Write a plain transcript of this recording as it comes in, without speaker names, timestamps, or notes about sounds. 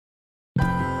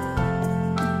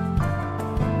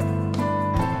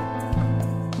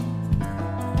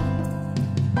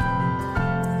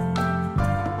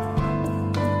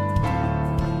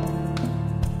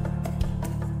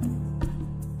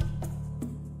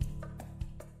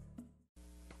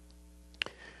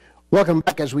Welcome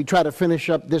back as we try to finish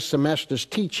up this semester's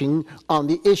teaching on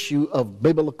the issue of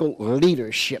biblical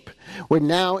leadership. We're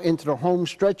now into the home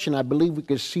stretch, and I believe we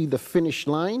can see the finish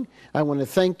line. I want to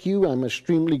thank you. I'm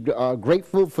extremely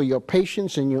grateful for your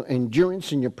patience and your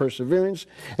endurance and your perseverance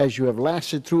as you have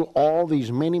lasted through all these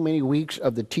many, many weeks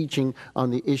of the teaching on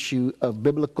the issue of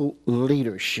biblical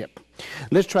leadership.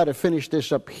 Let's try to finish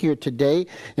this up here today,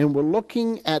 and we're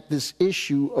looking at this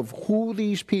issue of who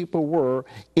these people were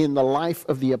in the life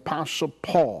of the Apostle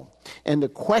Paul. And the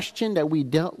question that we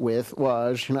dealt with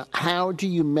was, how do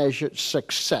you measure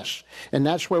success? And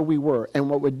that's where we were. And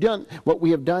what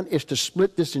we have done is to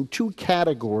split this in two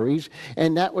categories,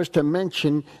 and that was to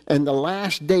mention in the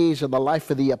last days of the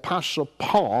life of the Apostle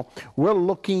Paul, we're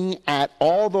looking at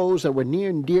all those that were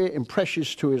near and dear and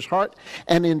precious to his heart.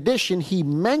 And in addition, he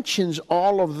mentions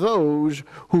all of those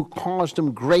who caused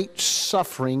him great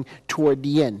suffering toward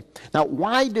the end. Now,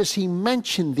 why does he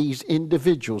mention these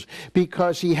individuals?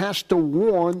 Because he has to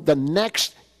warn the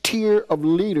next tier of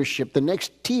leadership, the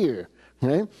next tier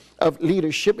of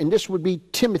leadership, and this would be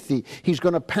Timothy. He's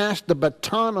going to pass the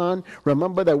baton on.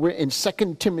 Remember that we're in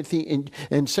 2 Timothy,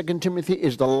 and 2 Timothy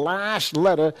is the last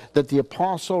letter that the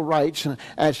apostle writes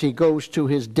as he goes to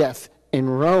his death in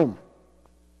Rome.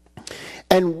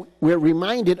 And we're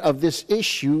reminded of this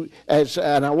issue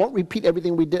and I won't repeat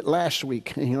everything we did last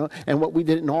week, and what we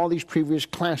did in all these previous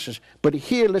classes. But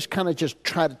here, let's kind of just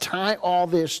try to tie all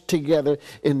this together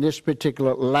in this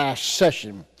particular last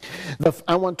session.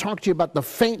 I want to talk to you about the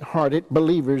faint-hearted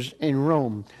believers in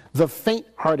Rome. The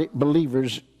faint-hearted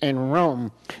believers in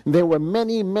Rome. There were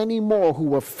many, many more who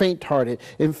were faint-hearted.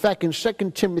 In fact, in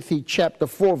 2 Timothy chapter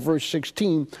 4, verse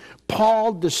 16,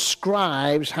 Paul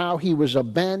describes how he was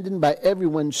abandoned by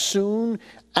everyone soon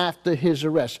after his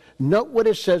arrest. Note what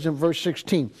it says in verse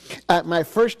 16. At my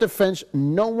first offense,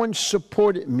 no one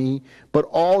supported me, but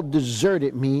all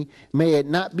deserted me. May it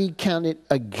not be counted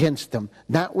against them.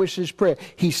 That was his prayer.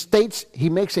 He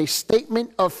makes a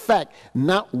statement of fact.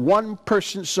 Not one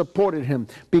person supported him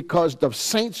because the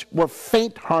saints were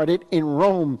faint-hearted in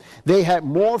Rome. They had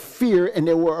more fear and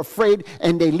they were afraid,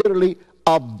 and they literally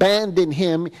abandoned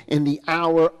him in the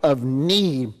hour of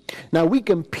need. Now we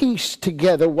can piece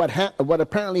together what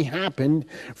apparently happened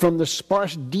from the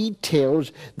sparse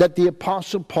details that the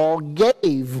Apostle Paul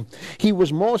gave. He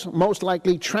was most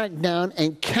likely tracked down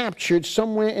and captured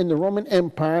somewhere in the Roman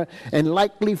Empire, and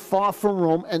likely far from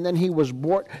Rome, and then he was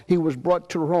brought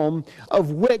to Rome,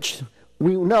 of which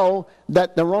we know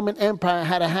that the Roman Empire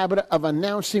had a habit of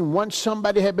announcing, once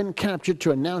somebody had been captured,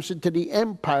 to announce it to the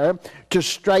empire to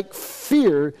strike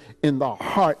fear in the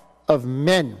heart of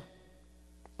men.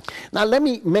 Now, let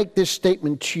me make this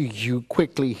statement to you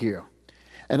quickly here.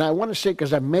 And I want to say,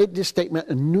 because I've made this statement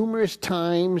numerous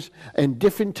times in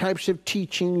different types of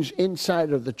teachings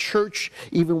inside of the church,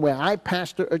 even where I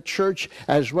pastor a church,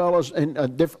 as well as in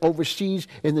overseas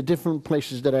in the different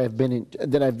places that I've been in,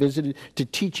 that I've visited to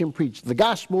teach and preach the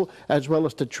gospel, as well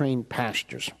as to train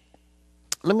pastors.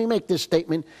 Let me make this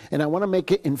statement, and I want to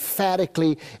make it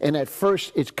emphatically, and at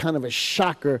first it's kind of a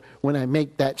shocker when I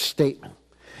make that statement.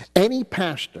 Any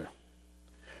pastor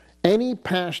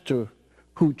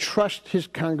who trusts his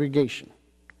congregation,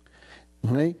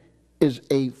 right, is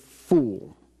a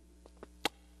fool.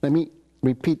 Let me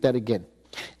repeat that again.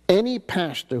 Any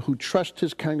pastor who trusts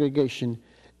his congregation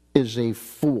is a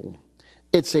fool.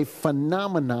 It's a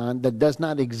phenomenon that does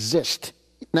not exist,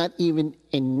 not even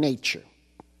in nature.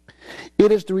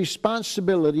 It is the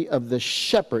responsibility of the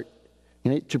shepherd,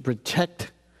 to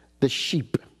protect the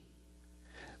sheep.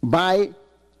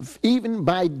 Even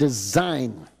by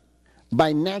design,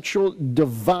 by natural,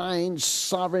 divine,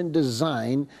 sovereign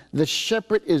design, the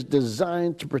shepherd is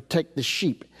designed to protect the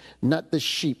sheep, not the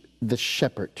sheep, the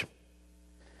shepherd.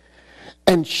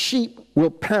 And sheep will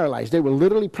paralyze. They will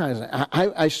literally paralyze.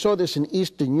 I saw this in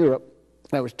Eastern Europe.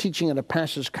 I was teaching at a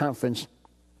pastor's conference,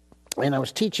 and I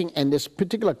was teaching, and this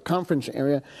particular conference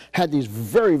area had these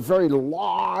very, very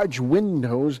large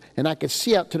windows, and I could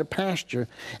see out to the pasture.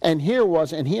 And here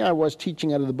I was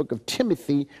teaching out of the book of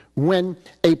Timothy, when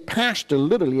a pastor,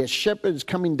 literally a shepherd, is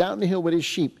coming down the hill with his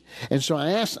sheep. And so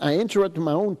I interrupted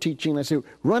my own teaching, and I said,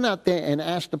 run out there and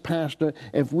ask the pastor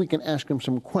if we can ask him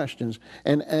some questions.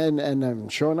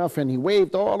 And sure enough, and he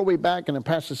waved all the way back, and the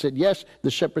pastor said yes. The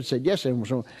shepherd said yes. And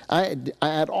so I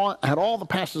had all the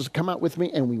pastors come out with me,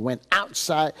 and we went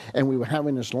outside, and we were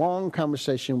having this long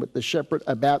conversation with the shepherd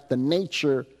about the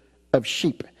nature of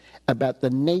sheep,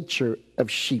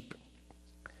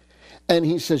 And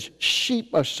he says, sheep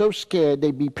are so scared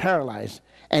they'd be paralyzed.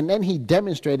 And then he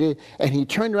demonstrated, and he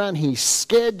turned around, he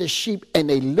scared the sheep, and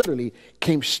they literally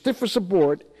came stiff as a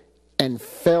board and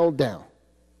fell down.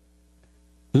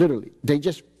 Literally, they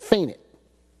just fainted.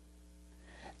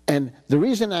 And the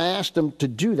reason I asked them to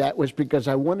do that was because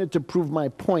I wanted to prove my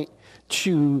point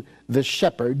to the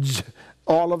shepherds,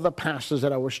 all of the pastors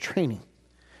that I was training.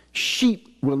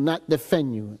 Sheep will not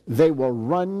defend you. They will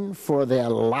run for their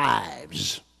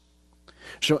lives.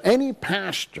 So any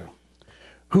pastor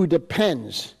who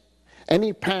depends,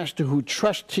 any pastor who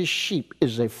trusts his sheep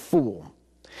is a fool.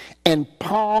 And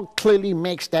Paul clearly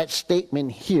makes that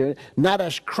statement here, not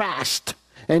as crass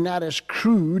and not as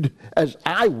crude as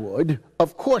I would,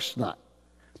 of course not.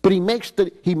 But he makes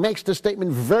the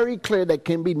statement very clear. There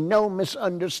can be no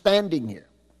misunderstanding here.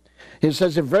 He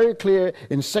says it very clear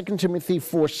in 2 Timothy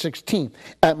 4:16.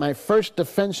 At my first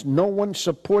defense, no one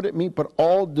supported me, but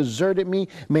all deserted me.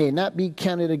 May it not be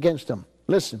counted against them.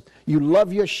 Listen, you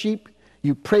love your sheep,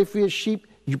 you pray for your sheep,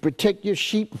 you protect your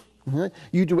sheep,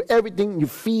 you do everything, you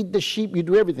feed the sheep, you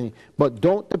do everything. But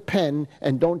don't depend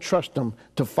and don't trust them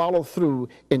to follow through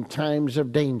in times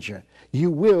of danger. You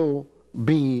will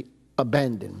be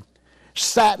abandoned.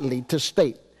 Sadly to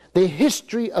state, the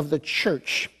history of the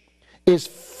church is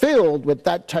filled with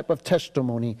that type of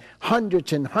testimony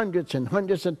hundreds and hundreds and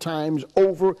hundreds of times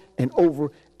over and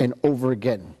over and over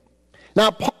again.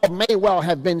 Now, Paul may well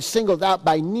have been singled out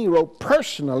by Nero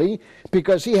personally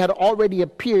because he had already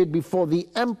appeared before the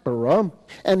emperor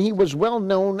and he was well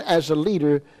known as a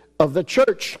leader of the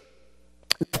church.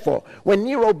 Therefore, when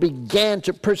Nero began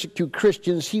to persecute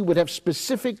Christians, he would have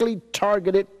specifically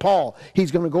targeted Paul.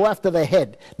 He's going to go after the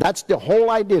head. That's the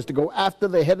whole idea, is to go after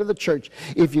the head of the church.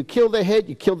 If you kill the head,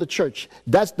 you kill the church.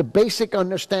 That's the basic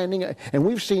understanding, and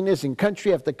we've seen this in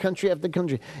country after country after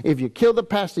country. If you kill the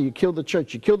pastor, you kill the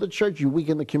church. You kill the church, you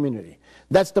weaken the community.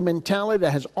 That's the mentality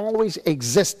that has always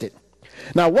existed.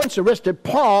 Now, once arrested,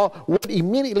 Paul would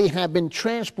immediately have been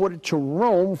transported to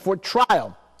Rome for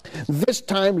trial. This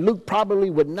time, Luke probably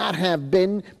would not have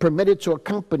been permitted to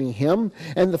accompany him,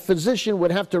 and the physician would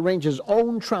have to arrange his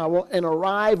own travel and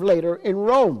arrive later in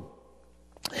Rome.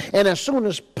 And as soon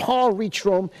as Paul reached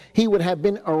Rome, he would have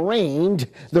been arraigned.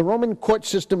 The Roman court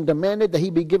system demanded that he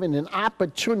be given an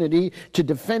opportunity to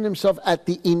defend himself at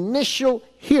the initial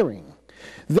hearing.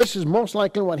 This is most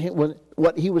likely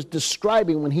what he was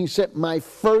describing when he said, my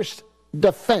first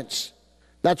defense.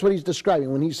 That's what he's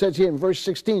describing. When he says here in verse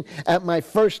 16, at my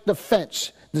first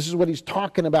defense, this is what he's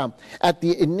talking about, at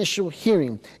the initial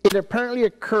hearing. It apparently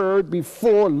occurred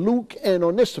before Luke and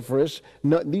Onesiphorus.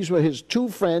 No, these were his two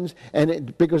friends,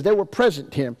 and because they were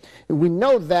present here. And we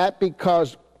know that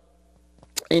because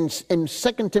in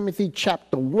 2 Timothy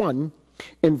chapter 1,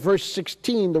 in verse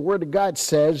 16, the word of God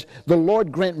says, the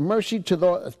Lord grant mercy to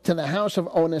the house of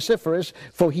Onesiphorus,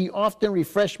 for he often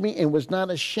refreshed me and was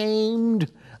not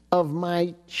ashamed of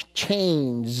my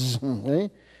chains. Okay?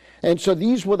 And so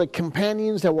these were the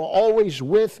companions that were always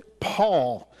with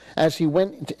Paul as he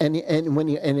went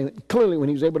clearly when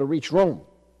he was able to reach Rome.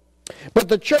 But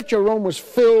the church of Rome was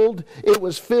filled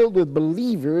with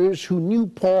believers who knew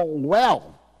Paul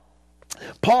well.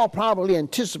 Paul probably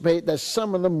anticipated that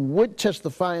some of them would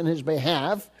testify on his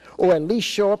behalf or at least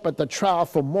show up at the trial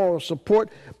for moral support,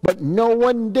 but no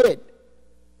one did.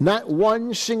 Not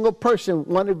one single person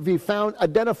wanted to be found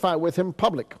identified with him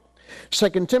public. 2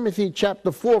 Timothy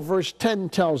chapter 4 verse 10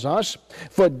 tells us,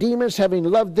 for Demas, having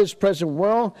loved this present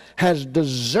world, has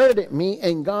deserted me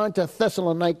and gone to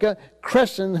Thessalonica.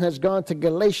 Crescens has gone to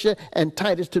Galatia, and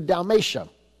Titus to Dalmatia.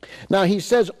 Now he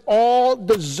says, all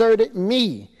deserted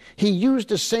me. He used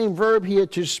the same verb here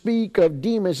to speak of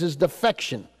Demas'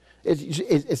 defection.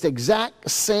 It's the exact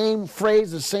same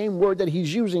phrase, the same word that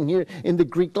he's using here in the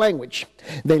Greek language.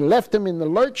 They left him in the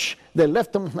lurch. They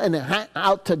left him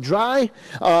out to dry.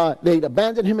 They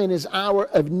abandoned him in his hour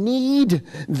of need.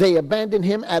 They abandoned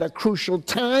him at a crucial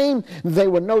time. They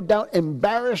were no doubt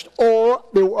embarrassed, or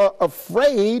they were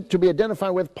afraid to be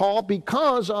identified with Paul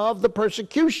because of the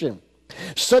persecution.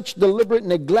 Such deliberate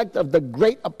neglect of the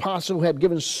great apostle who had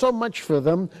given so much for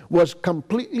them was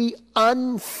completely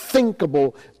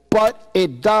unthinkable, but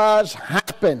it does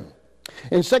happen.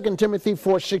 In 2 Timothy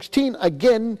 4:16,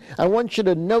 again, I want you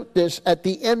to note this at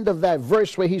the end of that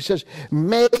verse where he says,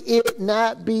 may it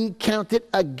not be counted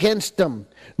against them.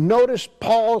 Notice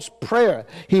Paul's prayer.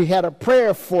 He had a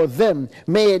prayer for them.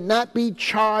 May it not be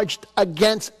charged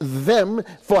against them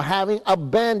for having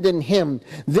abandoned him.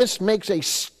 This makes a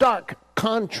stark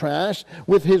contrast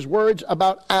with his words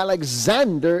about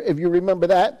Alexander, if you remember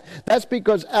that. That's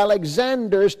because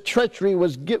Alexander's treachery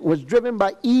was driven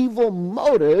by evil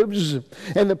motives,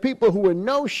 and the people who were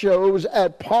no-shows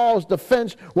at Paul's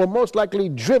defense were most likely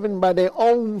driven by their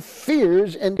own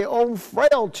fears and their own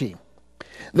frailty.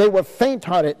 They were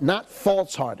faint-hearted, not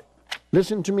false-hearted.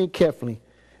 Listen to me carefully.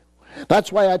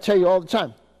 That's why I tell you all the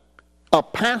time, A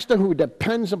pastor who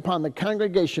depends upon the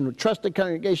congregation, who trusts the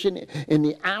congregation in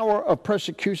the hour of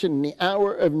persecution, in the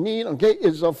hour of need, okay,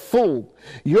 is a fool.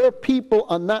 Your people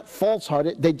are not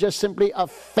false-hearted. They just simply are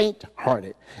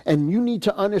faint-hearted. And you need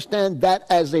to understand that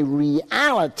as a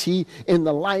reality in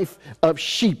the life of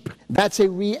sheep. That's a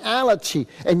reality.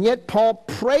 And yet Paul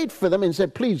prayed for them and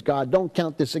said, please, God, don't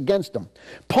count this against them.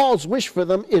 Paul's wish for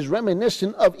them is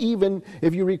reminiscent of even,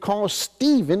 if you recall,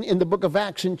 Stephen in the book of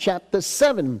Acts in chapter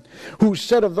 7, who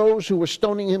said of those who were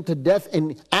stoning him to death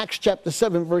in Acts chapter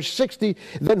 7, verse 60,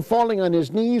 then falling on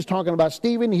his knees, talking about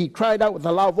Stephen, he cried out with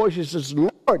a loud voice, he says,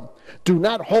 Lord, do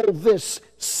not hold this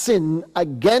sin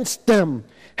against them.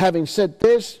 Having said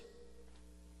this,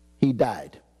 he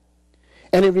died.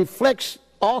 And it reflects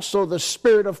also the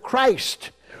Spirit of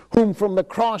Christ, whom from the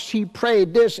cross he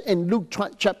prayed this in Luke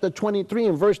chapter 23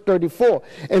 and verse 34.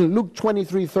 In Luke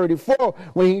 23:34,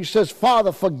 when he says,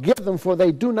 Father, forgive them, for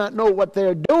they do not know what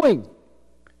they're doing.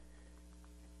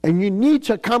 And you need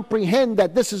to comprehend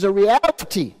that this is a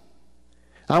reality.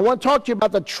 I want to talk to you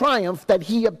about the triumph that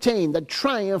he obtained, the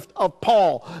triumph of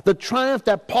Paul, the triumph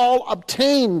that Paul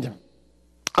obtained.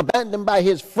 Abandoned by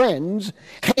his friends,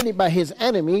 hated by his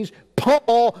enemies,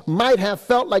 Paul might have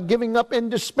felt like giving up in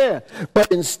despair.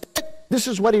 But instead, this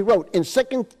is what he wrote in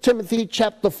 2 Timothy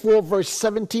chapter 4, verse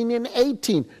 17 and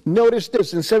 18. Notice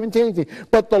this in 17 and 18.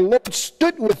 But the Lord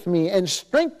stood with me and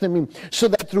strengthened me, so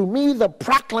that through me the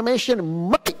proclamation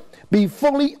might be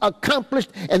fully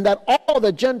accomplished, and that all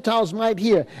the Gentiles might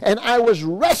hear. And I was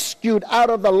rescued out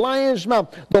of the lion's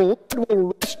mouth. The Lord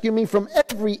will rescue me from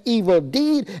every evil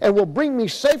deed and will bring me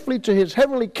safely to his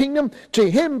heavenly kingdom.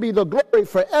 To him be the glory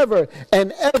forever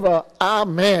and ever.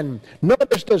 Amen.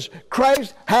 Notice this.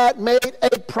 Christ had made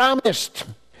a promise.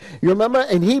 You remember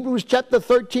in Hebrews chapter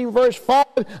 13, verse 5,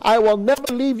 I will never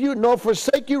leave you nor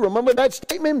forsake you. Remember that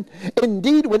statement?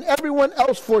 Indeed, when everyone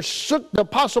else forsook the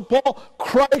Apostle Paul,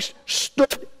 Christ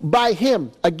stood by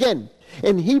him. Again,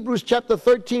 in Hebrews chapter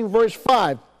 13, verse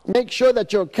 5, make sure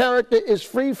that your character is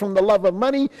free from the love of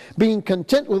money, being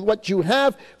content with what you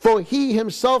have, for he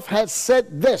himself has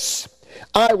said this,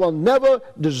 I will never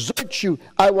desert you,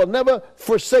 I will never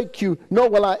forsake you, nor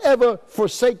will I ever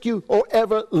forsake you or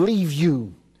ever leave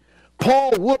you.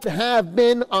 Paul would have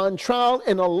been on trial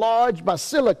in a large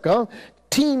basilica,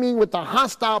 teeming with the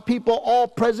hostile people, all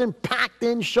present, packed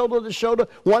in, shoulder to shoulder,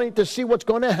 wanting to see what's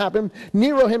going to happen.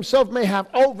 Nero himself may have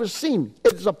overseen.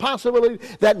 It's a possibility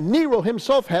that Nero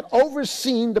himself had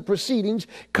overseen the proceedings,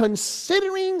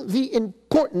 considering the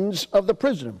importance of the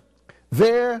prisoner.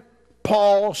 There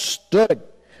Paul stood,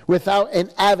 without an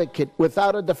advocate,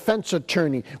 without a defense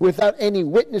attorney, without any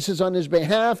witnesses on his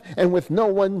behalf, and with no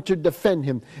one to defend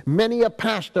him. Many a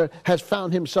pastor has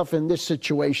found himself in this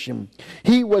situation.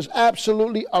 He was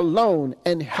absolutely alone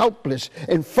and helpless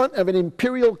in front of an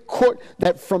imperial court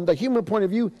that, from the human point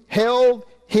of view, held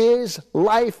his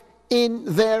life in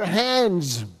their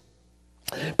hands.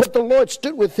 But the Lord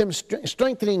stood with him,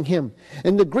 strengthening him.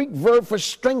 And the Greek verb for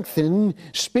strengthen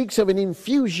speaks of an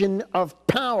infusion of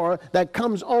power that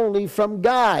comes only from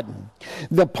God.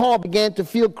 Paul began to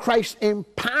feel Christ's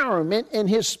empowerment in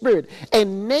his spirit,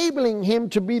 enabling him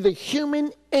to be the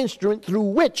human instrument through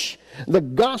which the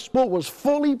gospel was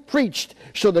fully preached,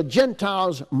 so the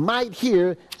Gentiles might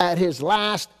hear at his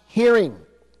last hearing.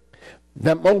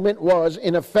 That moment was,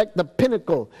 in effect, the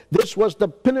pinnacle. This was the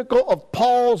pinnacle of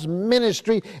Paul's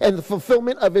ministry and the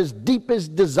fulfillment of his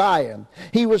deepest desire.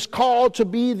 He was called to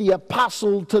be the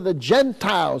apostle to the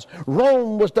Gentiles.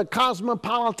 Rome was the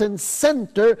cosmopolitan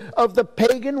center of the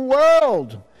pagan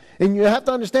world. And you have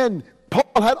to understand,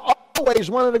 Paul had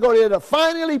always wanted to go there to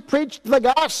finally preach the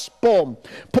gospel.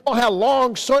 Paul had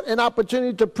long sought an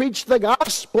opportunity to preach the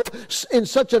gospel in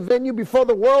such a venue before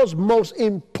the world's most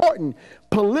important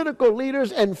political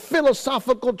leaders and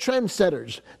philosophical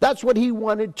trendsetters. That's what he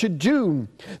wanted to do.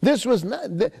 This was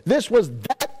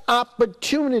that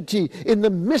opportunity. In the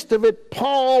midst of it,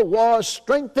 Paul was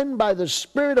strengthened by the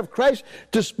Spirit of Christ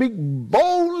to speak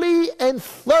boldly and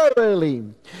thoroughly.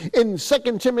 In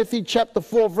 2 Timothy chapter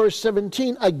 4, verse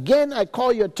 17, again I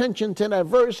call your attention to that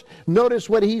verse. Notice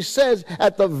what he says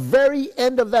at the very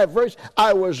end of that verse.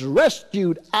 I was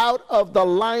rescued out of the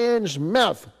lion's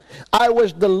mouth. I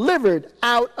was delivered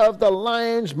out of the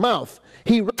lion's mouth.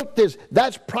 He wrote this.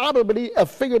 That's probably a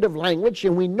figurative language,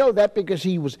 and we know that because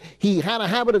he had a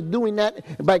habit of doing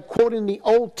that by quoting the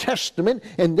Old Testament,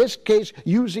 in this case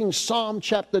using Psalm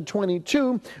chapter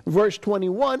 22, verse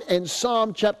 21, and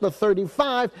Psalm chapter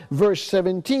 35, verse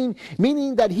 17,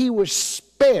 meaning that he was speaking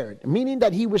spared, meaning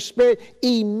that he was spared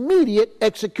immediate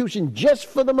execution just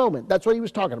for the moment. That's what he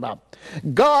was talking about.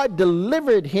 God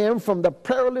delivered him from the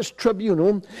perilous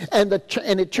tribunal, and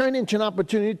it turned into an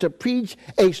opportunity to preach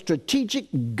a strategic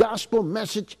gospel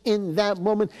message in that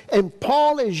moment. And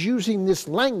Paul is using this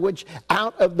language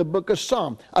out of the book of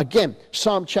Psalm. Again,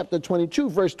 Psalm chapter 22,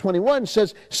 verse 21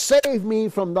 says, "Save me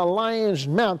from the lion's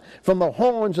mouth, from the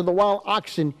horns of the wild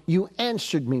oxen, you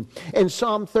answered me." In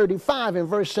Psalm 35 and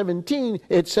verse 17,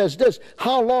 it says this,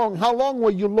 how long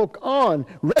will you look on?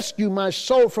 Rescue my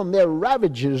soul from their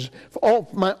ravages,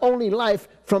 my only life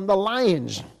from the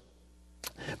lions.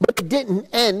 But it didn't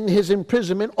end his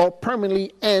imprisonment or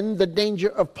permanently end the danger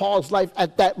of Paul's life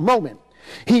at that moment.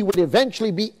 He would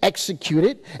eventually be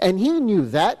executed, and he knew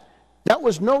that. That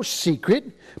was no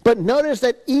secret. But notice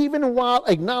that even while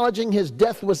acknowledging his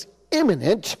death was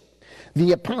imminent,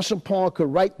 the Apostle Paul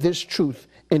could write this truth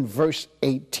in verse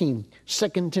 18,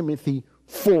 2 Timothy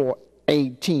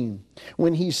 4:18,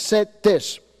 when he said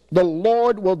this, "The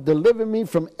Lord will deliver me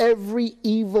from every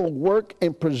evil work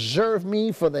and preserve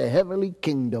me for the heavenly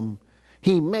kingdom."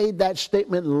 He made that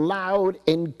statement loud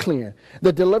and clear.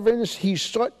 The deliverance he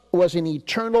sought was an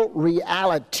eternal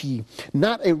reality,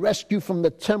 not a rescue from the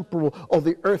temporal or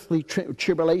the earthly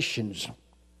tribulations.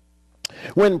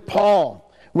 When Paul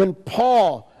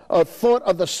thought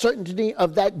of the certainty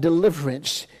of that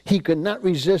deliverance, he could not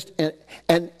resist and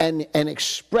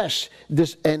express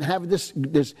this and have this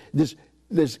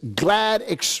glad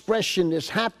expression, this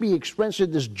happy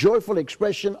expression, this joyful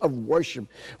expression of worship.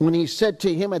 When he said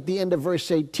to him at the end of verse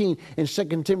 18 in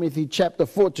 2 Timothy chapter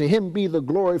 4, "To him be the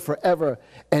glory forever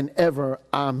and ever.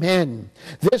 Amen."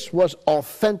 This was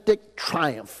authentic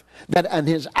triumph, that in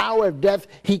his hour of death,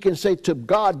 he can say, "To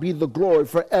God be the glory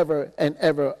forever and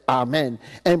ever. Amen."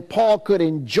 And Paul could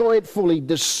enjoy it fully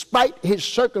despite his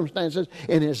circumstances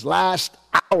in his last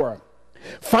hour.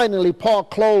 Finally, Paul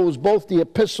closed both the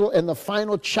epistle and the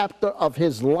final chapter of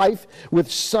his life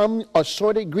with some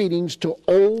assorted greetings to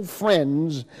old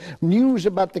friends, news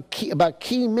about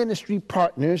key ministry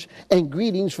partners, and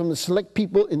greetings from the select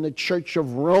people in the church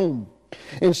of Rome.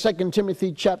 In 2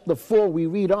 Timothy chapter 4, we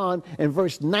read on in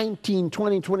verse 19,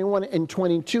 20, 21, and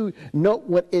 22. Note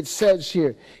what it says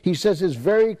here. He says this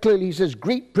very clearly. He says,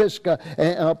 "Greet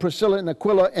Prisca, Priscilla and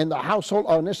Aquila and the household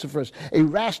of Onesiphorus.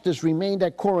 Erastus remained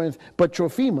at Corinth, but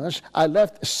Trophimus I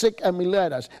left sick at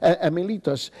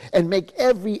Miletus, and make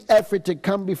every effort to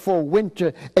come before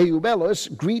winter. Eubulus,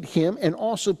 greet him, and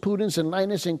also Pudens and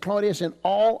Linus and Claudius and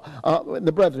all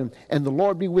the brethren. And the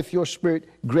Lord be with your spirit.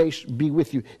 Grace be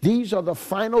with you." These are the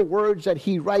final words that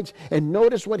he writes, and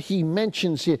notice what he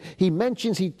mentions here.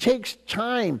 He takes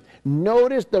time.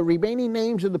 Notice the remaining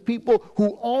names of the people who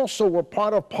also were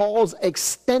part of Paul's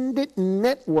extended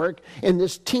network in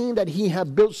this team that he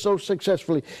had built so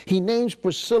successfully. He names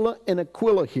Priscilla and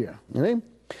Aquila here. Okay?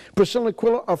 Priscilla and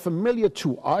Aquila are familiar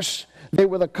to us. They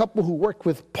were the couple who worked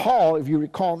with Paul, if you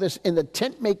recall this, in the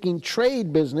tent-making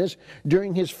trade business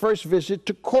during his first visit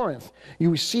to Corinth.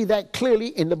 You see that clearly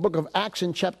in the book of Acts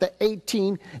in chapter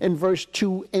 18 and verse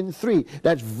 2 and 3.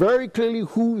 That's very clearly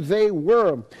who they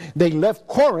were. They left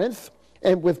Corinth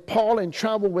and with Paul and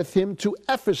traveled with him to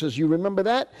Ephesus. You remember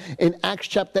that? In Acts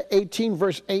chapter 18,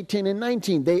 verse 18 and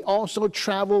 19. They also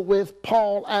traveled with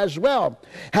Paul as well.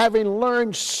 Having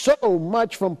learned so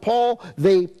much from Paul,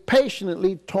 they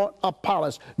patiently taught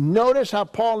Apollos. Notice how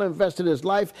Paul invested his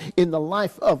life in the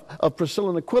life of Priscilla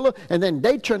and Aquila, and then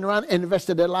they turned around and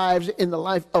invested their lives in the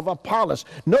life of Apollos.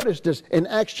 Notice this in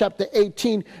Acts chapter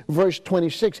 18, verse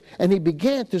 26. "And he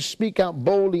began to speak out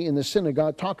boldly in the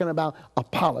synagogue," talking about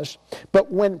Apollos. "But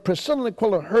when Priscilla and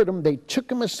Aquila heard him, they took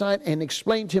him aside and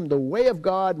explained to him the way of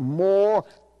God more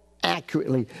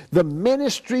accurately." The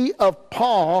ministry of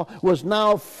Paul was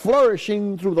now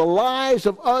flourishing through the lives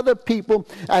of other people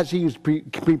as he was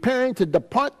preparing to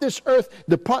depart this earth,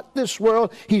 depart this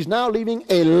world. He's now leaving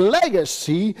a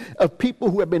legacy of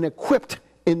people who have been equipped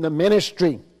in the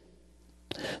ministry.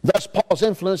 Thus, Paul's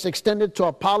influence extended to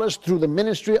Apollos through the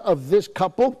ministry of this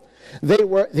couple. They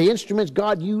were the instruments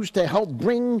God used to help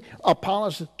bring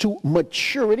Apollos to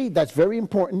maturity. That's very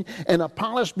important. And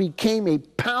Apollos became a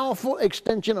powerful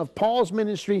extension of Paul's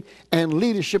ministry and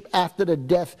leadership after the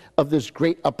death of this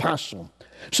great apostle.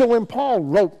 So when Paul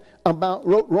wrote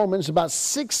Romans about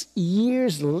 6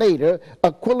 years later,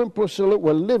 Aquila and Priscilla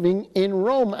were living in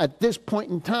Rome at this point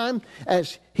in time.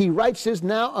 As he writes this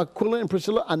now, Aquila and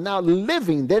Priscilla are now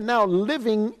living. They're now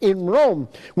living in Rome.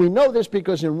 We know this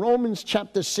because in Romans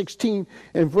chapter 16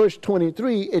 and verse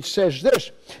 23, it says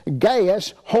this,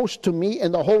 "Gaius, host to me,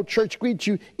 and the whole church greets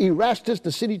you. Erastus,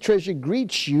 the city treasurer,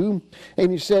 greets you."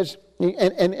 And he says,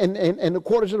 and the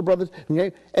quarters of the brothers.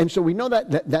 Okay? And so we know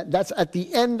that's at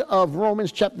the end of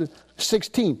Romans chapter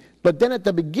 16. But then at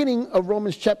the beginning of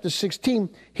Romans chapter 16,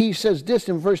 he says this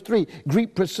in verse 3,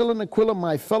 greet Priscilla and Aquila,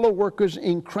 my fellow workers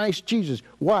in Christ Jesus.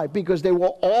 Why? Because they were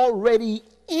already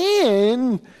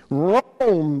in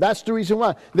Rome. That's the reason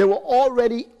why. They were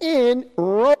already in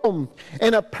Rome.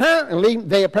 And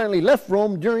they apparently left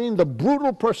Rome during the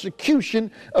brutal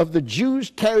persecution of the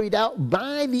Jews carried out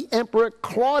by the Emperor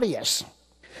Claudius.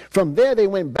 From there, they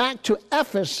went back to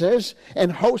Ephesus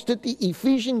and hosted the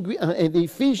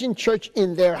Ephesian church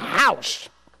in their house.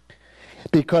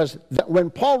 Because when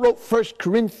Paul wrote 1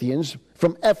 Corinthians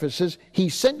from Ephesus, he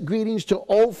sent greetings to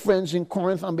old friends in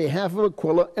Corinth on behalf of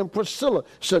Aquila and Priscilla.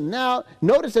 So now,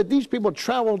 notice that these people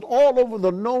traveled all over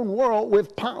the known world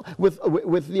with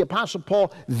the Apostle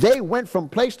Paul. They went from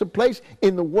place to place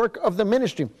in the work of the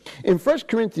ministry. In 1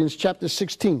 Corinthians chapter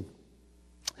 16,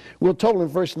 we're told in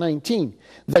verse 19,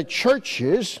 the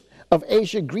churches of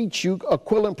Asia greet you,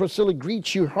 Aquila and Priscilla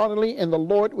greet you heartily, and the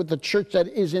Lord with the church that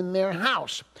is in their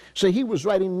house. So he was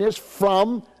writing this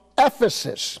from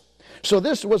Ephesus. So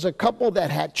this was a couple that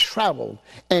had traveled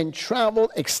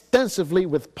extensively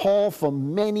with Paul for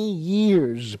many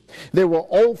years. They were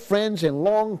old friends and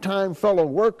longtime fellow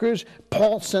workers.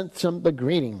 Paul sent them the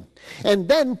greeting. And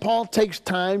then Paul takes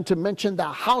time to mention the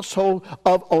household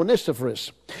of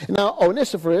Onesiphorus. Now,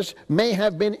 Onesiphorus may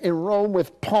have been in Rome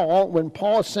with Paul when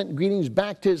Paul sent greetings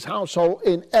back to his household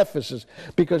in Ephesus.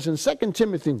 Because in 2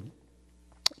 Timothy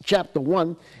chapter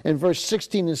 1 and verse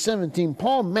 16 and 17,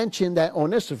 Paul mentioned that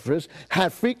Onesiphorus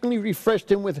had frequently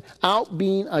refreshed him without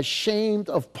being ashamed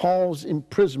of Paul's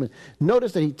imprisonment.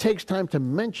 Notice that he takes time to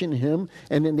mention him,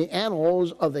 and in the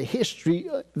annals of the history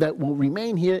that will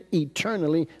remain here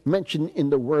eternally mentioned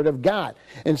in the Word of God.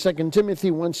 In 2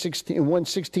 Timothy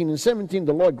 1:16 and 17,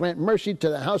 the Lord grant mercy to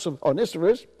the house of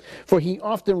Onesiphorus, for he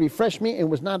often refreshed me and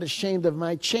was not ashamed of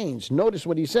my chains. Notice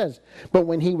what he says. But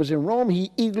when he was in Rome,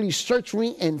 he eagerly searched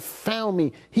me and found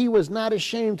me. He was not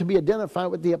ashamed to be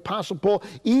identified with the Apostle Paul,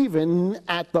 even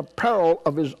at the peril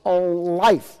of his own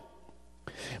life.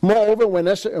 Moreover, when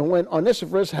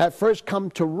Onesiphorus had first come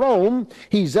to Rome,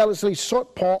 he zealously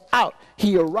sought Paul out.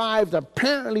 He arrived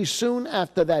apparently soon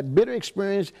after that bitter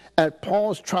experience at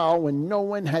Paul's trial when no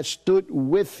one had stood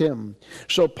with him.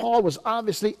 So Paul was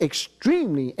obviously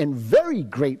extremely and very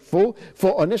grateful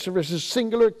for Onesiphorus'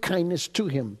 singular kindness to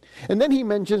him. And then he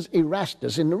mentions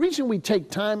Erastus. And the reason we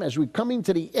take time as we're coming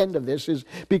to the end of this is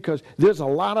because there's a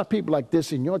lot of people like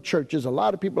this in your churches, a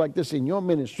lot of people like this in your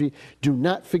ministry. Do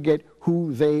not forget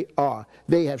who they are.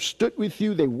 They have stood with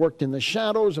you. They worked in the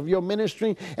shadows of your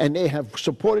ministry, and they have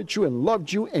supported you and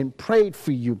loved you and prayed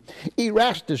for you.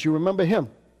 Erastus, you remember him.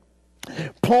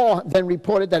 Paul then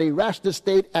reported that Erastus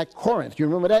stayed at Corinth. You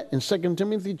remember that in 2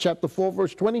 Timothy chapter 4,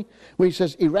 verse 20, where he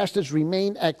says Erastus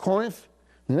remained at Corinth.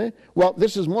 Well,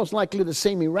 this is most likely the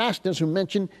same Erastus who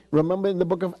mentioned, remember in the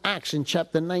book of Acts in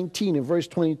chapter 19 and verse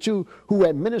 22, who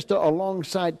had ministered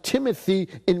alongside Timothy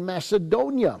in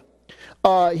Macedonia.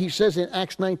 He says in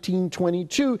Acts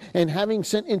 19:22, and having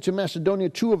sent into Macedonia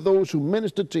two of those who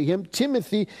ministered to him,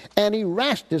 Timothy and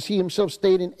Erastus, he himself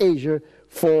stayed in Asia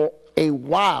for a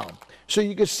while. So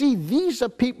you can see these are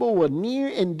people who were near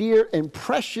and dear and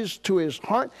precious to his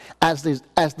heart as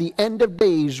the end of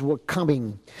days were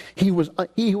coming. He was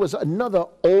another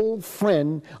old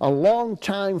friend, a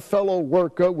longtime fellow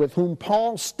worker with whom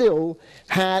Paul still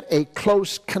had a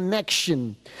close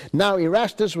connection. Now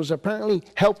Erastus was apparently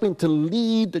helping to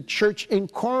lead the church in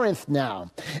Corinth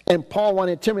now. And Paul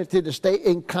wanted Timothy to stay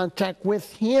in contact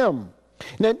with him.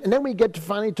 And then we get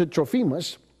finally to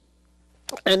Trophimus.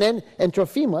 And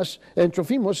Trophimus,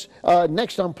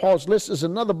 next on Paul's list is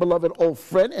another beloved old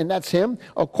friend, and that's him.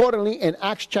 Accordingly, in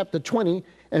Acts chapter 20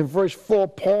 and verse 4,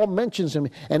 Paul mentions him.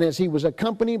 And as he was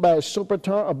accompanied by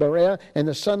Sopater of Berea and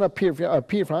the son of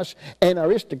Epaphras and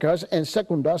Aristarchus and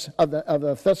Secundus of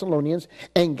the Thessalonians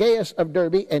and Gaius of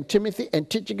Derbe and Timothy and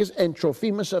Tychicus and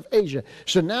Trophimus of Asia.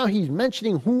 So now he's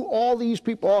mentioning who all these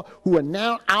people are who are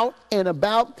now out and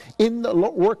about in the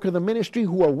work of the ministry,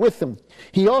 who are with him.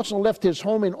 He also left his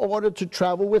home in order to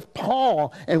travel with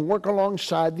Paul and work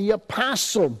alongside the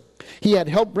apostle. He had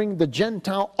helped bring the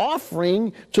Gentile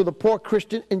offering to the poor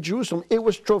Christian in Jerusalem. It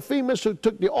was Trophimus who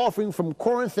took the offering from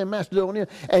Corinth and Macedonia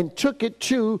and took it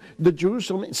to the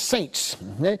Jerusalem saints.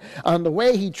 Okay? On the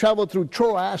way, he traveled through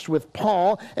Troas with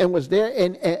Paul and was there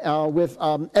with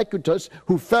Ecutus,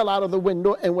 who fell out of the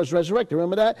window and was resurrected.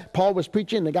 Remember that? Paul was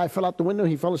preaching, the guy fell out the window,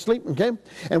 he fell asleep. Okay?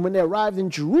 And when they arrived in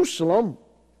Jerusalem,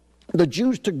 the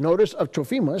Jews took notice of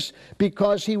Trophimus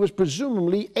because he was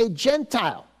presumably a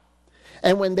Gentile.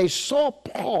 And when they saw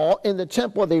Paul in the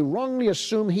temple, they wrongly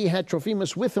assumed he had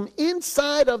Trophimus with him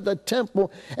inside of the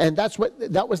temple. And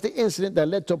that was the incident that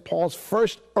led to Paul's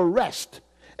first arrest.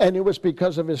 And it was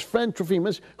because of his friend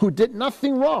Trophimus, who did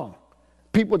nothing wrong.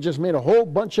 People just made a whole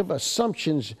bunch of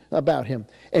assumptions about him.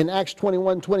 In Acts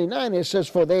 21:29, it says,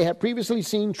 for they had previously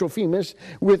seen Trophimus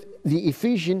with the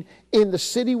Ephesian in the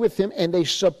city with him, and they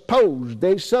supposed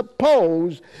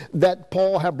that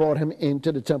Paul had brought him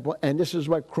into the temple. And this is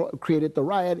what created the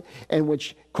riot and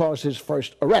which caused his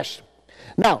first arrest.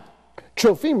 Now,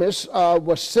 Trophimus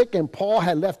was sick, and Paul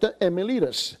had left him in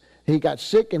Miletus. He got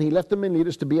sick and he left him in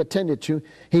Miletus to be attended to.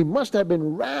 He must have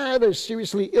been rather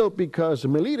seriously ill because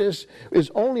Miletus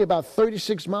is only about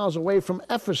 36 miles away from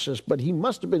Ephesus. But he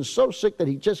must have been so sick that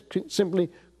he just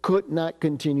simply could not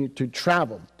continue to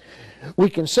travel. We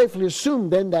can safely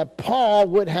assume then that Paul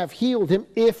would have healed him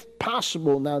if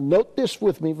possible. Now note this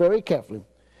with me very carefully.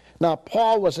 Now,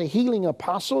 Paul was a healing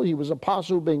apostle. He was an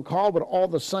apostle being called with all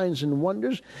the signs and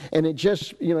wonders. And it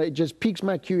just piques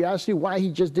my curiosity why he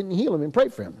just didn't heal him and pray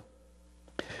for him.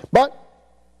 But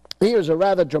here's a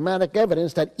rather dramatic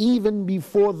evidence that even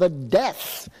before the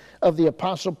death of the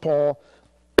Apostle Paul,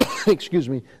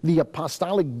 the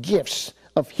apostolic gifts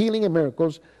of healing and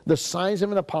miracles, the signs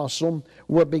of an apostle,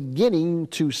 were beginning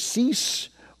to cease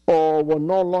or were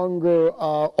no longer,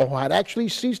 or had actually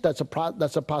ceased. That's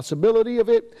a possibility of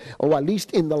it, or at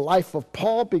least in the life of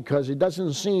Paul, because it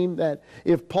doesn't seem that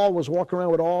if Paul was walking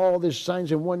around with all these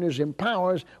signs and wonders and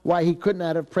powers, why he could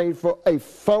not have prayed for a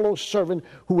fellow servant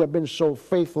who had been so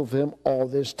faithful to him all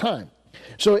this time.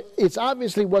 So it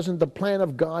obviously wasn't the plan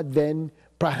of God then,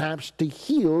 perhaps, to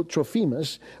heal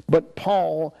Trophimus, but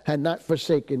Paul had not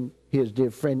forsaken his dear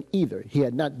friend either. He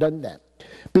had not done that.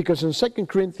 Because in 2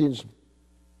 Corinthians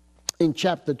in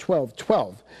chapter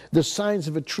 12, the signs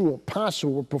of a true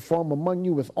apostle will perform among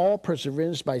you with all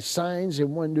perseverance by signs and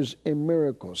wonders and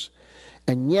miracles.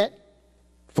 And yet,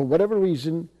 for whatever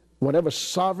reason, whatever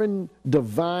sovereign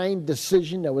divine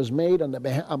decision that was made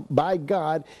by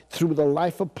God through the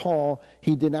life of Paul,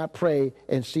 he did not pray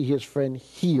and see his friend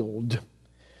healed.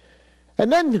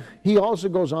 And then he also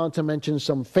goes on to mention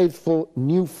some faithful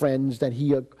new friends that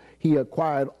he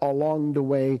acquired along the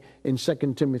way in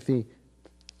 2 Timothy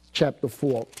chapter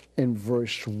 4 and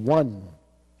verse 1.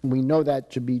 We know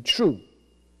that to be true.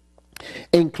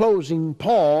 In closing,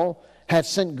 Paul had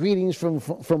sent greetings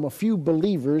from a few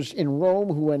believers in Rome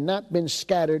who had not been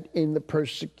scattered in the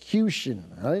persecution.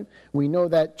 Right? We know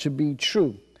that to be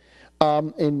true.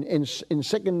 In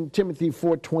 2 Timothy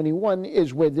 4:21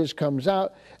 is where this comes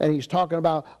out, and he's talking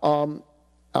about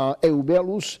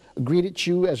Eubulus greeted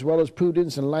you, as well as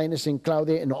Prudence and Linus and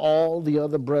Claudia and all the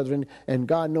other brethren, and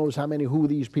God knows who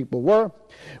these people were.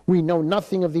 We know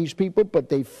nothing of these people, but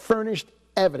they furnished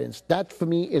evidence. That for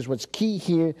me is what's key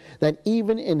here, that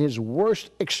even in his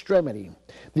worst extremity,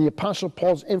 the Apostle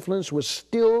Paul's influence was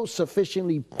still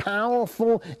sufficiently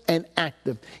powerful and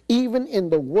active. Even in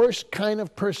the worst kind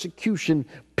of persecution,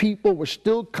 people were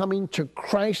still coming to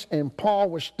Christ, and Paul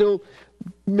was still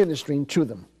ministering to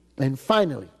them. And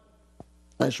finally,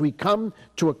 as we come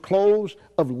to a close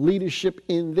of leadership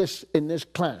in this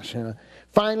class,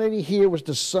 finally here was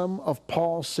the sum of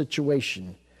Paul's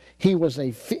situation. He was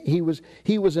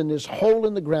in this hole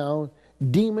in the ground.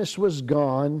 Demas was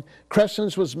gone.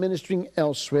 Crescens was ministering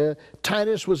elsewhere.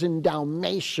 Titus was in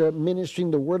Dalmatia ministering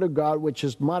the word of God, which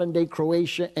is modern-day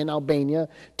Croatia and Albania.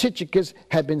 Tychicus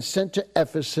had been sent to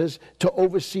Ephesus to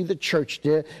oversee the church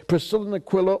there. Priscilla and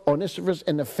Aquila, Onesiphorus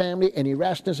and the family, and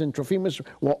Erastus and Trophimus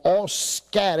were all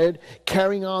scattered,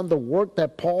 carrying on the work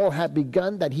that Paul had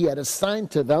begun, that he had assigned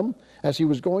to them. As he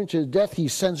was going to his death, he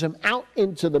sends him out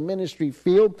into the ministry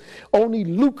field. Only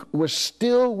Luke was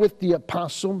still with the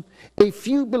apostle. A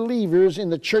few believers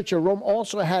in the church of Rome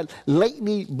also had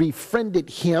lately befriended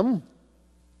him,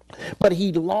 but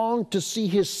he longed to see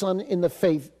his son in the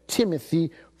faith,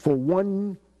 Timothy, for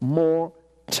one more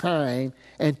time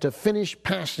and to finish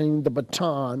passing the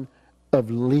baton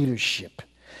of leadership.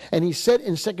 And he said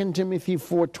in 2 Timothy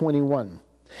 4:21,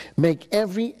 make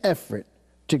every effort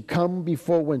to come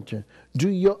before winter. Do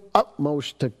your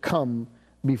utmost to come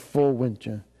before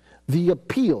winter. The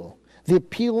appeal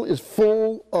is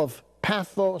full of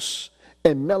pathos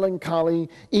and melancholy,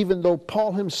 even though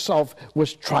Paul himself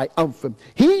was triumphant.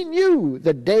 He knew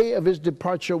the day of his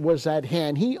departure was at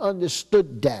hand. He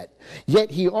understood that.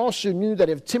 Yet he also knew that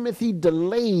if Timothy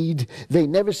delayed, they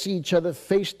never see each other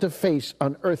face to face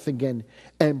on earth again.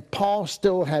 And Paul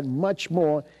still had much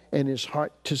more in his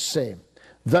heart to say.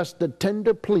 Thus the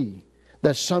tender plea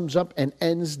that sums up and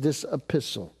ends this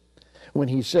epistle when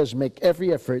he says, make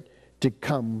every effort to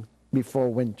come before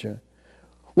winter.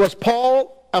 Was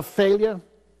Paul a failure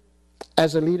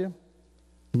as a leader?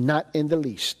 Not in the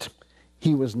least.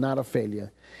 He was not a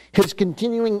failure. His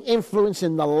continuing influence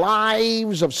in the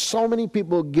lives of so many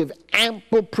people give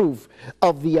ample proof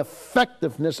of the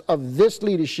effectiveness of this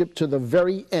leadership to the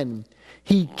very end.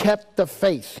 He kept the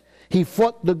faith. He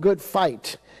fought the good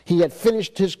fight. He had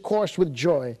finished his course with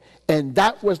joy. And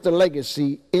that was the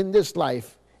legacy in this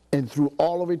life and through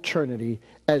all of eternity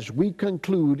as we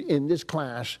conclude in this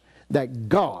class that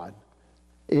God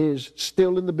is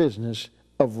still in the business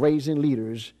of raising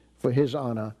leaders for his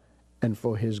honor and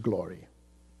for his glory.